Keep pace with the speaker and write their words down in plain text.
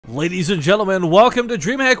Ladies and gentlemen, welcome to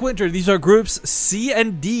Dreamhack Winter. These are groups C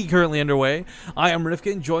and D currently underway. I am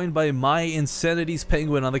Rifkin, joined by my Insanities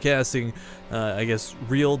Penguin on the casting, I guess,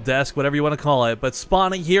 real desk, whatever you want to call it. But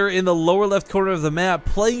spawning here in the lower left corner of the map,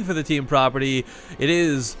 playing for the team property, it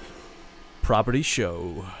is Property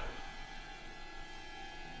Sjow.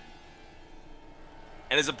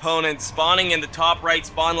 And his opponent spawning in the top right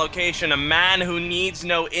spawn location, a man who needs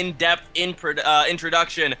no in-depth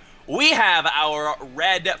introduction. We have our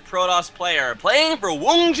red Protoss player playing for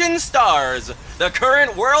Wongjin Stars, the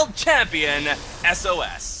current world champion,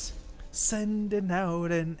 sOs. Sending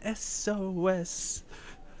out an SOS.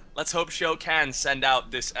 Let's hope Sjow can send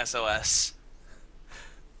out this SOS.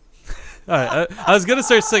 Alright, I was going to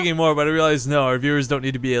start singing more, but I realized no, our viewers don't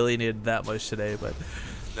need to be alienated that much today, but...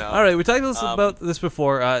 No. Alright, we talked about this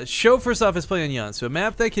before. Sjow, first off, is playing on Yon, so a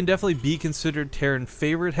map that can definitely be considered Terran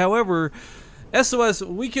favorite. However, SOS,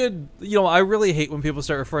 we could, I really hate when people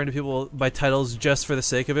start referring to people by titles just for the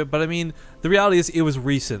sake of it, but I mean, the reality is it was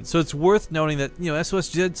recent, so it's worth noting that,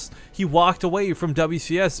 SOS he walked away from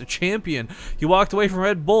WCS, a champion. He walked away from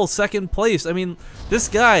Red Bull, second place. I mean, this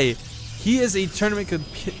guy, he is a tournament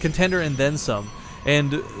contender and then some.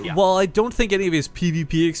 And while I don't think any of his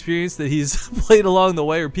PvP experience that he's played along the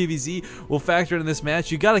way, or PvZ, will factor in this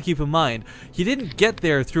match, you gotta keep in mind, he didn't get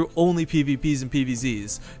there through only PvPs and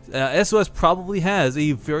PvZs. SOS probably has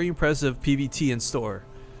a very impressive PvT in store.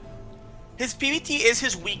 His PvT is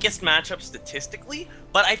his weakest matchup statistically,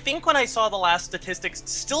 but I think when I saw the last statistics,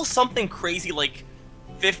 still something crazy like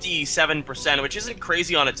 57%, which isn't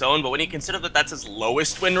crazy on its own, but when you consider that that's his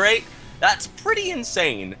lowest win rate, that's pretty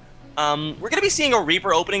insane. We're going to be seeing a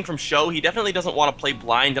Reaper opening from Sjow. He definitely doesn't want to play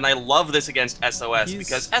blind, and I love this against SOS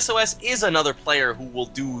because SOS is another player who will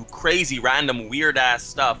do crazy, random, weird-ass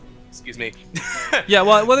stuff. Excuse me. Yeah,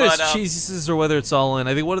 well, whether it's cheeses or whether it's all in,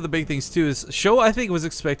 I think one of the big things, too, is Sjow, I think, was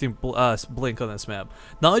expecting Blink on this map.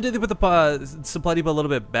 Not only did they put the supply depot a little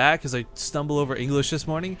bit back, as I stumble over English this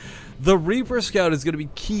morning, the Reaper Scout is going to be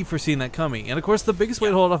key for seeing that coming. And, of course, the biggest way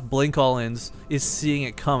to hold off Blink all-ins is seeing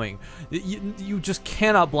it coming. You just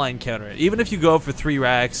cannot blind counter it. Even if you go for 3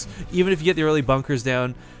 racks, even if you get the early bunkers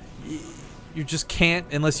down, you just can't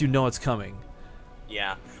unless you know it's coming.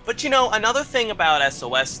 Yeah. But another thing about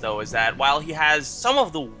SOS, though, is that while he has some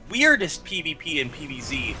of the weirdest PvP and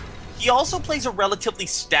PvZ, he also plays a relatively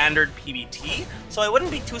standard PvT, so I wouldn't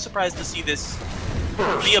be too surprised to see this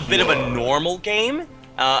be a bit of a normal game,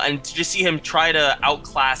 and to just see him try to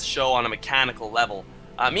outclass Sjow on a mechanical level.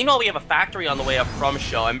 Meanwhile, we have a factory on the way up from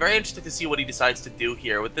Sjow. I'm very interested to see what he decides to do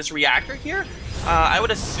here. With this reactor here, I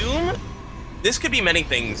would assume... this could be many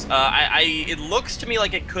things. It looks to me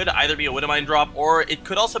like it could either be a Widowmine drop, or it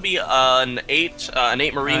could also be an 8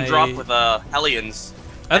 Marine drop with Hellions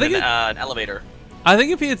and an elevator. I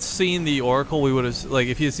think if he had seen the Oracle, we would have, like,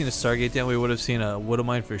 if he had seen a Stargate down, we would have seen a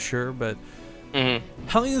Widowmine for sure, but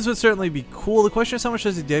Hellions would certainly be cool. The question is how much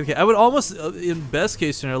does he dedicate? I would almost, in best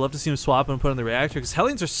case scenario, love to see him swap and put on the reactor, because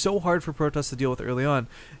Hellions are so hard for Protoss to deal with early on.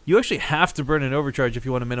 You actually have to burn an overcharge if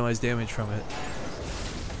you want to minimize damage from it.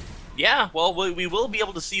 Yeah, well, we will be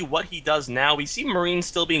able to see what he does now. We see Marines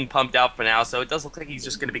still being pumped out for now, so it does look like he's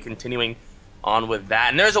just going to be continuing on with that.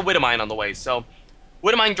 And there's a Widowmine on the way, so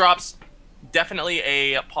Widowmine drops, definitely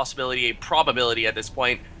a possibility, a probability at this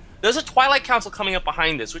point. There's a Twilight Council coming up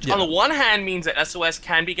behind this, which on the one hand means that SOS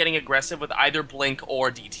can be getting aggressive with either Blink or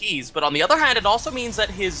DTs, but on the other hand, it also means that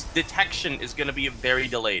his detection is going to be very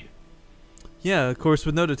delayed. Yeah, of course,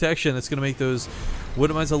 with no detection, it's going to make those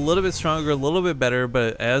Widowmines a little bit stronger, a little bit better,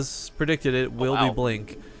 but as predicted, it will be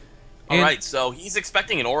Blink. Alright, so he's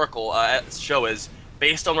expecting an Oracle, Sjow is,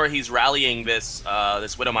 based on where he's rallying this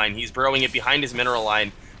Widowmine. He's burrowing it behind his mineral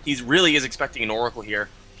line. He really is expecting an Oracle here.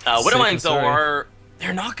 Widowmines, though,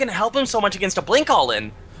 they're not going to help him so much against a Blink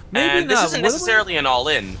all-in. And this isn't necessarily an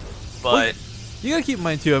all-in, but... you gotta keep in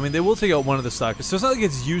mind too, I mean, they will take out one of the stalkers, so it's not like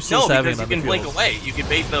it's useless having it on the field. No, because you can blink away. You can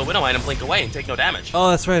bait the Widowmine and blink away and take no damage. Oh,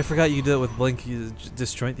 that's right, I forgot you could do it with Blink, you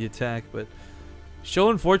disjoint the attack, but... Sjow,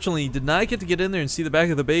 unfortunately, did not get to get in there and see the back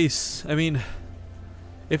of the base. I mean,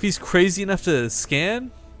 if he's crazy enough to scan,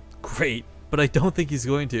 great, but I don't think he's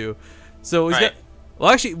going to. So he's got... Well,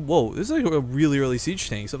 actually, whoa, this is like a really early siege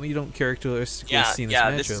tank, something you don't characteristically see in this matchup.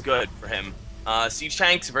 Yeah, this is good for him. Siege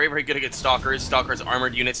tanks, very, very good against Stalkers. Stalkers'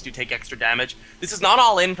 armored units do take extra damage. This is not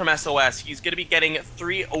all in from SOS. He's going to be getting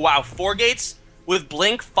 4 gates with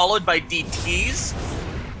Blink, followed by DTs.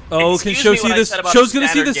 Oh, can Sjow see this? Show's going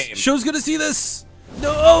to see this. Show's going to see this.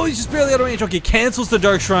 No, oh, he's just barely out of range. Okay, cancels the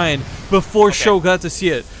Dark Shrine before Sjow got to see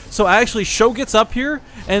it. So actually, Sjow gets up here,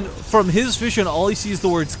 and from his vision, all he sees the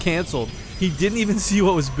words canceled. He didn't even see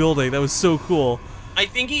what was building. That was so cool. I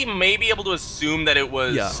think he may be able to assume that it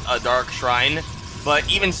was a Dark Shrine, but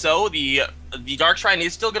even so, the Dark Shrine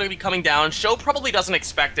is still going to be coming down. Sjow probably doesn't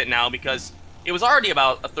expect it now because it was already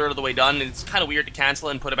about a third of the way done. And it's kind of weird to cancel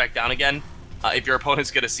it and put it back down again if your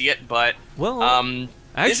opponent's going to see it. But actually,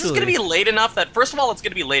 this is going to be late enough that first of all, it's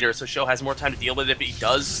going to be later, so Sjow has more time to deal with it if he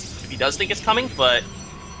does think it's coming. But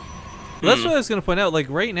that's what I was going to point out. Like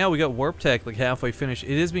right now, we got Warp Tech like halfway finished.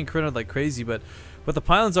 It is being critted like crazy, but the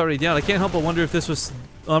pylon's already down. I can't help but wonder if this was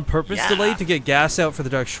on purpose delayed to get gas out for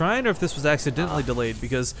the Dark Shrine, or if this was accidentally delayed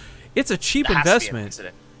because it's a cheap investment.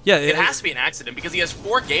 Yeah, it has to be an accident because he has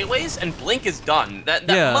 4 gateways and Blink is done. That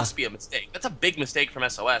must be a mistake. That's a big mistake from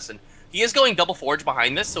SOS, and he is going double forge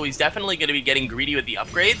behind this, so he's definitely going to be getting greedy with the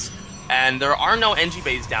upgrades. And there are no NG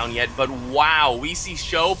bays down yet, but wow, we see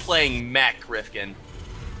Sjow playing mech, Rifkin.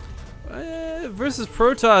 Versus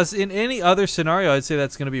Protoss, in any other scenario, I'd say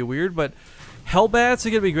that's going to be weird, but Hellbats are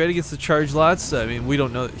going to be great against the charge lots. I mean, we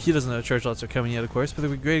don't know. He doesn't know the charge lots are coming yet, of course, but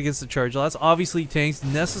they'll be great against the charge lots. Obviously, tanks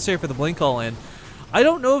necessary for the Blink all-in. I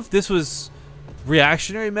don't know if this was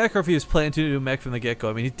reactionary mech or if he was planning to do mech from the get-go.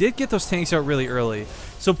 I mean, he did get those tanks out really early.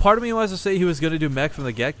 So part of me wants to say he was going to do mech from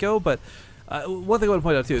the get-go, but one thing I want to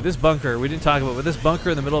point out, too, this bunker, we didn't talk about, but this bunker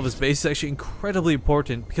in the middle of his base is actually incredibly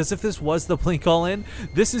important because if this was the Blink all-in,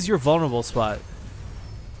 this is your vulnerable spot.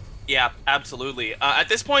 Yeah, absolutely. At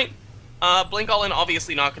this point, Blink all-in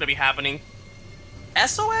obviously not going to be happening.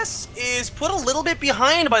 SOS is put a little bit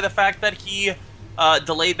behind by the fact that he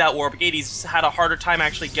delayed that warp gate. He's had a harder time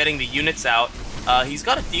actually getting the units out. He's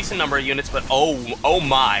got a decent number of units, but oh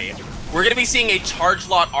my. We're going to be seeing a charge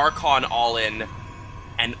lot Archon all-in.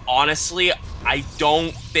 And honestly, I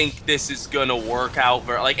don't think this is going to work out.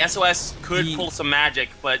 Like, SOS could pull some magic,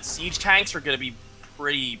 but siege tanks are going to be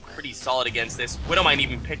pretty solid against this. Widowmine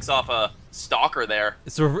even picks off a Stalker there.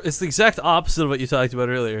 It's the exact opposite of what you talked about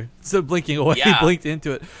earlier. Instead of blinking away, he blinked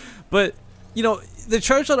into it. But, you know, the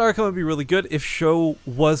charge lot Archon would be really good if Sjow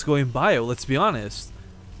was going bio, let's be honest.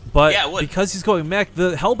 But because he's going mech,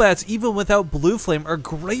 the Hellbats, even without Blue Flame, are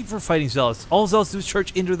great for fighting Zealots. All Zealots do is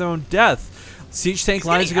charge into their own death. Siege tank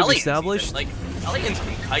lines are going to be established. Even. Like, Hellions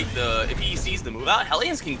can kite if he sees the move out,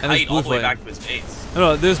 Hellions can kite all the way back to his base.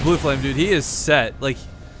 No, there's Blue Flame, dude. He is set. Like,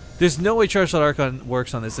 there's no way Charge Lot Archon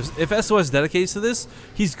works on this. If SOS dedicates to this,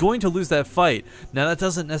 he's going to lose that fight. Now, that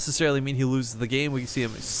doesn't necessarily mean he loses the game. We can see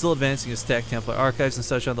him still advancing his tech, Templar Archives and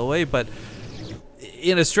such on the way, but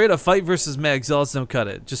in a straight-up fight versus Meg, Zealots don't cut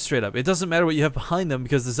it. Just straight up. It doesn't matter what you have behind them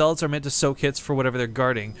because the Zealots are meant to soak hits for whatever they're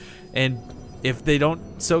guarding. And if they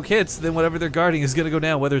don't soak hits, then whatever they're guarding is going to go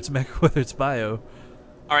down, whether it's mech or whether it's bio.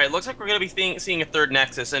 Alright, looks like we're going to be seeing a third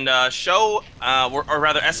Nexus, and Sjow, or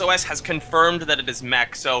rather SOS, has confirmed that it is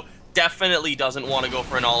mech, so definitely doesn't want to go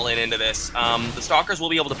for an all-in into this. The Stalkers will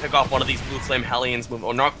be able to pick off one of these Blue Flame Hellions,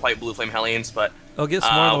 or not quite Blue Flame Hellions, but I'll get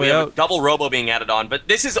some more on the way we have out. A double Robo being added on, but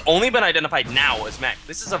this has only been identified now as mech.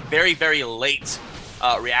 This is a very, very late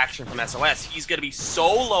reaction from SOS. He's going to be so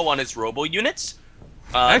low on his Robo units.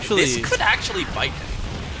 This could actually bite him.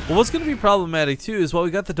 Well, what's going to be problematic, too, is while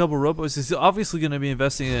we got the double Robos, he's obviously going to be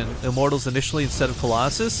investing in Immortals initially instead of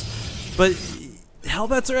Colossus, but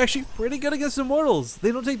Hellbats are actually pretty good against Immortals.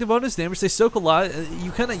 They don't take the bonus damage, they soak a lot.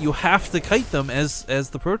 You have to kite them as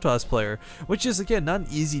the Protoss player, which is, again, not an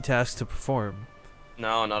easy task to perform.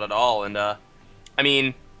 No, not at all, and, I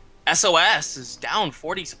mean, SOS is down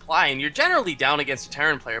 40 supply, and you're generally down against a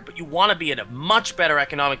Terran player, but you want to be in a much better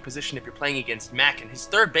economic position if you're playing against mech, and his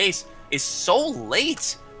third base is so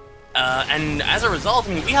late. And as a result,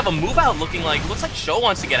 I mean, we have a move out looks like Sjow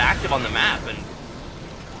wants to get active on the map, and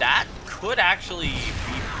that could actually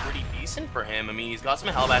be pretty decent for him. I mean, he's got some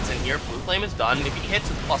Hellbats in here, Blue Flame is done, if he hits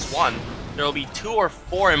with +1, there will be 2 or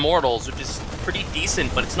 4 Immortals, which is pretty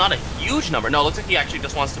decent, but it's not a huge number. No, it looks like he actually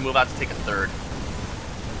just wants to move out to take a third.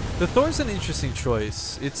 The Thor's an interesting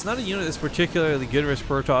choice. It's not a unit that's particularly good versus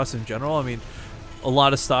Protoss in general. I mean, a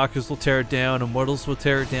lot of Stalkers will tear it down, Immortals will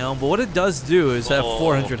tear it down, but what it does do is have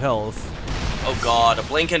 400 health. Oh god, a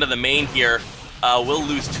blink into the main here. Will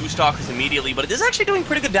lose 2 Stalkers immediately, but it is actually doing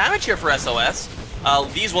pretty good damage here for SOS.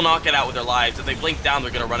 These will not get out with their lives. If they blink down,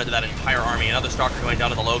 they're going to run into that entire army. Another Stalker going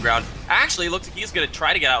down to the low ground. Actually, looks like he's going to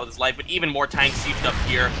try to get out with his life, but even more tanks sieged up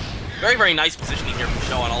here. Very, very nice positioning here from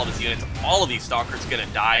Sjow on all of his units. All of these Stalkers going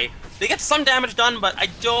to die. They get some damage done, but I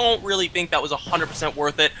don't really think that was 100%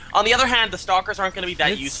 worth it. On the other hand, the Stalkers aren't going to be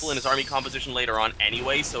that useful in his army composition later on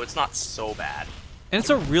anyway, so it's not so bad. And it's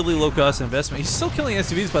a really low-cost investment. He's still killing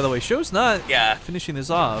SUVs, by the way. Show's not finishing this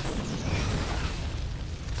off.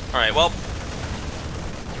 Alright, well,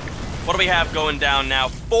 what do we have going down now?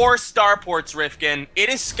 4 starports, Rifkin. It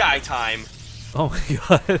is sky time. Oh my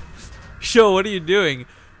god. Sjow, what are you doing?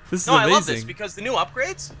 This is No, amazing. I love this because the new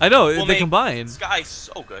upgrades. I know will they make combine. Sky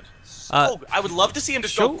so good. So good. I would love to see him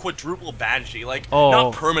just Sjow- go quadruple Banshee, like Oh.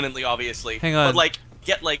 not permanently, obviously. Hang on. But like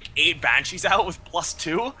get like 8 Banshees out with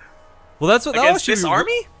 +2 Well, that's what against that this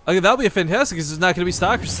army. Okay, that'll be fantastic because it's not going to be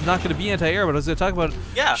stalkers. It's not going to be anti-air. But I was going to talk about.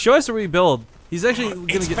 Yeah. Sjow has to rebuild. He's actually going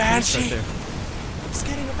to It's get Banshee. right there. He's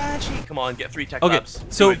getting a Banshee. Come on, get 3 tech Okay, labs.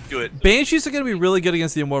 so do it. Banshees are going to be really good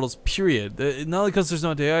against the Immortals, period. Not only because there's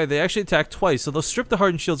no anti-air, they actually attack twice, so they'll strip the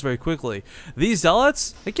hardened shields very quickly. These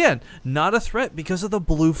Zealots, again, not a threat because of the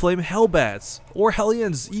Blue Flame Hellbats. Or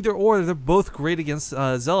Hellions, either or. They're both great against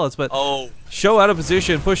Zealots, but Sjow out of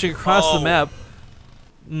position, pushing across the map.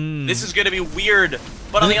 This is going to be weird.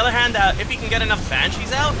 But on the other hand, if he can get enough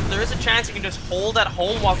Banshees out, there is a chance he can just hold at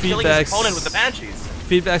home while killing his opponent with the Banshees.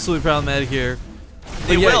 Feedback's will be problematic here.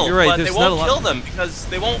 They will, you're right. but There's they not won't a kill lot. them because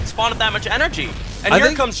they won't spawn at that much energy. And I here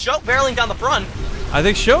think- comes Sjow barreling down the front. I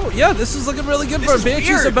think Sjow, yeah, this is looking really good for him. is Banshee's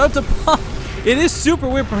weird. about to pop. It is super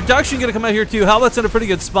weird. Production going to come out here too. Hellbat's in a pretty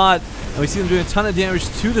good spot. And we see them doing a ton of damage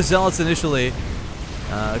to the Zealots initially.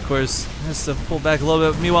 Of course, has to pull back a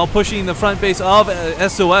little bit. Meanwhile, pushing the front base of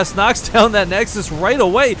SOS, knocks down that Nexus right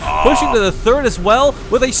away. Pushing to the third as well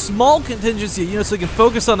with a small contingency, so they can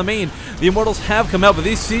focus on the main. The Immortals have come out, but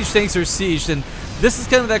these siege tanks are sieged. And this is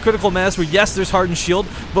kind of that critical mass where, yes, there's hardened shield,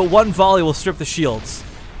 but one volley will strip the shields.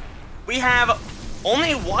 We have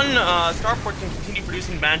only one starport can continue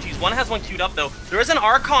producing Banshees. One has one queued up, though. There is an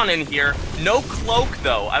Archon in here. No Cloak,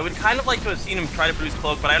 though. I would kind of like to have seen him try to produce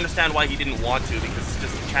Cloak, but I understand why he didn't want to, because it's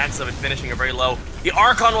just the chances of it finishing are very low. The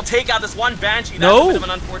Archon will take out this one Banshee. That's a bit of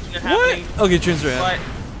an unfortunate happening. Okay, turns around. But,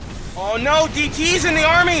 oh no, DT's in the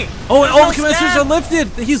army! Oh, and There's all no the commencers scan. are lifted.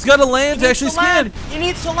 He's got to land to actually scan. He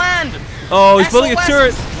needs to land! Oh, he's building a SOS turret.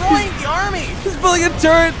 is destroying the army! He's building a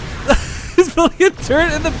turret. He's building a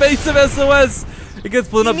turret in the base of SOS. It gets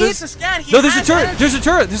blown up. He needs to scan. He No, there's a has turret. energy. There's a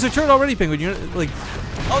turret. There's a turret already, Penguin. You're like,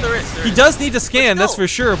 Oh, there is. he does need to scan, But that's still. for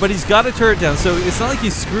sure. But he's got a turret down, so it's not like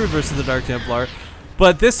he's screwed versus the Dark Templar.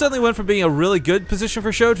 But this suddenly went from being a really good position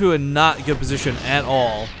for Sjow to a not good position at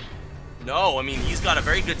all. No, I mean, he's got a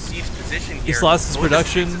very good siege position here. He's lost his But with this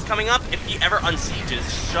production. Nexus coming up, if he ever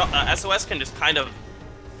unsieges, SOS can just kind of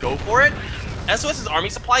go for it. SOS's army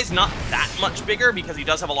supply is not that much bigger because he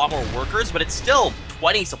does have a lot more workers, but it's still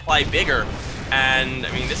 20 supply bigger. And,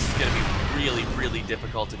 I mean, this is going to be really, really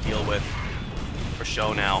difficult to deal with for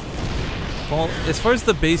Sjow now. Well, as far as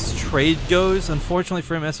the base trade goes, unfortunately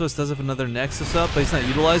for him, SOS does have another Nexus up, but he's not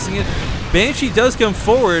utilizing it. Banshee does come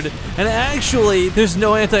forward, and actually, there's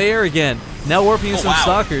no anti-air again. Now warping in some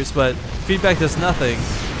stalkers, but feedback does nothing.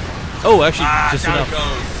 Oh, actually, just down enough. it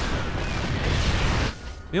goes.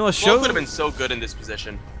 You know what, Sjow Sjow could have been so good in this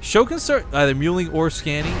position. Sjow can start either muling or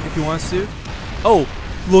scanning if he wants to. Oh,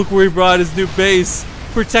 look where he brought his new base.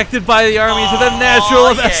 Protected by the army to the natural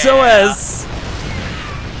of SOS.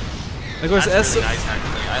 Of course, That's really nice,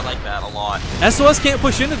 actually. I like that a lot. SOS can't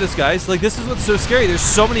push into this, guys. Like, this is what's so scary. There's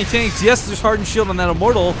so many tanks. Yes, there's hardened shield on that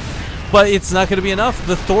Immortal, but it's not going to be enough.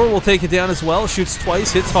 The Thor will take it down as well. Shoots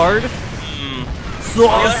twice, hits hard. On the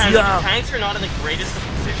other hand, the tanks are not in the greatest of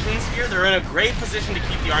positions here. They're in a great position to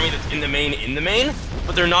keep the army that's in the main,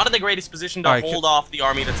 but they're not in the greatest position to hold off the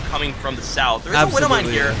army that's coming from the south. There's a Widowmine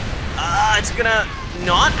here. It's gonna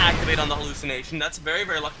not activate on the hallucination. That's very,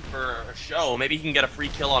 very lucky for Sjow. Maybe he can get a free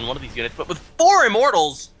kill on one of these units, but with 4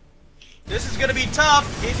 Immortals, this is gonna be tough.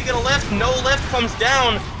 Is he gonna lift? No lift, comes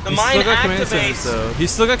down. The mine activates. He's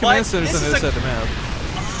still got command centers on the other side of the map.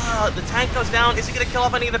 The tank goes down. Is he going to kill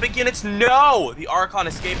off any of the big units? No! The Archon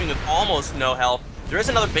escaping with almost no health. There is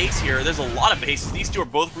another base here. There's a lot of bases. These two are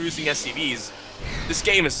both producing SCVs. This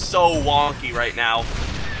game is so wonky right now.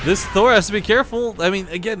 This Thor has to be careful. I mean,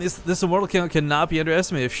 again, this Immortal count cannot be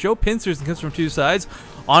underestimated. If Sjow pincers and comes from 2 sides,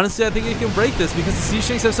 honestly, I think he can break this because the siege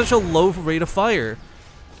tanks have such a low rate of fire.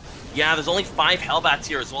 Yeah, there's only 5 Hellbats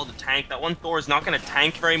here as well to tank. That one Thor is not going to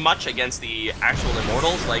tank very much against the actual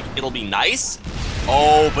Immortals. Like, it'll be nice.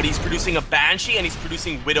 Oh, but he's producing a Banshee and he's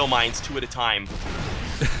producing Widow Mines 2 at a time.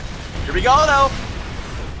 Here we go, though.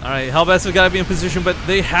 Alright, Hellbats have got to be in position, but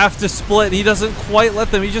they have to split. He doesn't quite let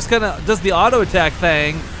them. He just kind of does the auto attack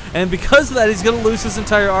thing, and because of that, he's going to lose his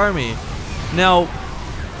entire army. Now,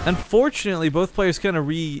 unfortunately, both players kind of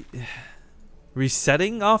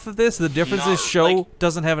resetting off of this. The difference is Sjow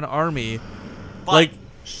doesn't have an army. But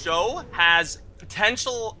Sjow has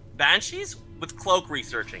potential Banshees with Cloak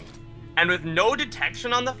researching. And with no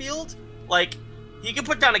detection on the field, like, he can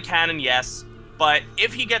put down a cannon, yes, but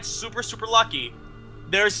if he gets super, super lucky,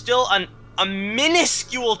 there's still a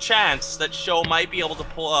minuscule chance that Sjow might be able to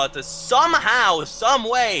pull to somehow, some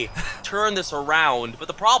way, turn this around. But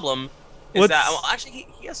the problem is that well, actually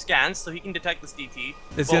he has scans, so he can detect this DT.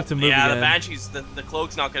 It's got to move yeah, again. the Banshee's the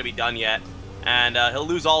cloak's not going to be done yet, and he'll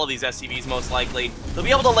lose all of these SCVs most likely. He'll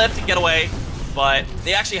be able to lift and get away, but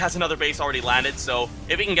he actually has another base already landed, so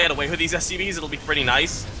if he can get away with these SCVs, it'll be pretty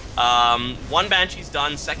nice. One Banshee's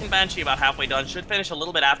done, second Banshee about halfway done, should finish a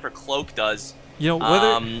little bit after Cloak does. You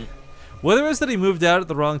know, whether it's that he moved out at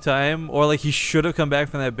the wrong time or like he should have come back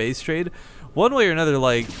from that base trade, one way or another,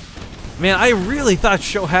 like, man, I really thought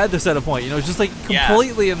Sjow had this at a point. You know, just like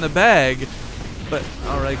completely in the bag. But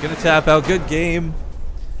all right, gonna tap out. Good game.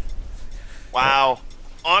 Wow.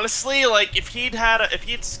 Honestly, like if he'd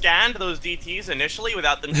scanned those DTs initially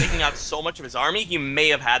without them taking out so much of his army, he may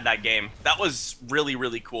have had that game. That was really,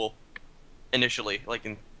 really cool. Initially, like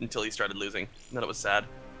until he started losing. And then it was sad.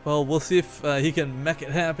 Well, we'll see if he can make it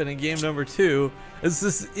happen in game number 2. As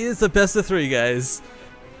this is the best of 3, guys.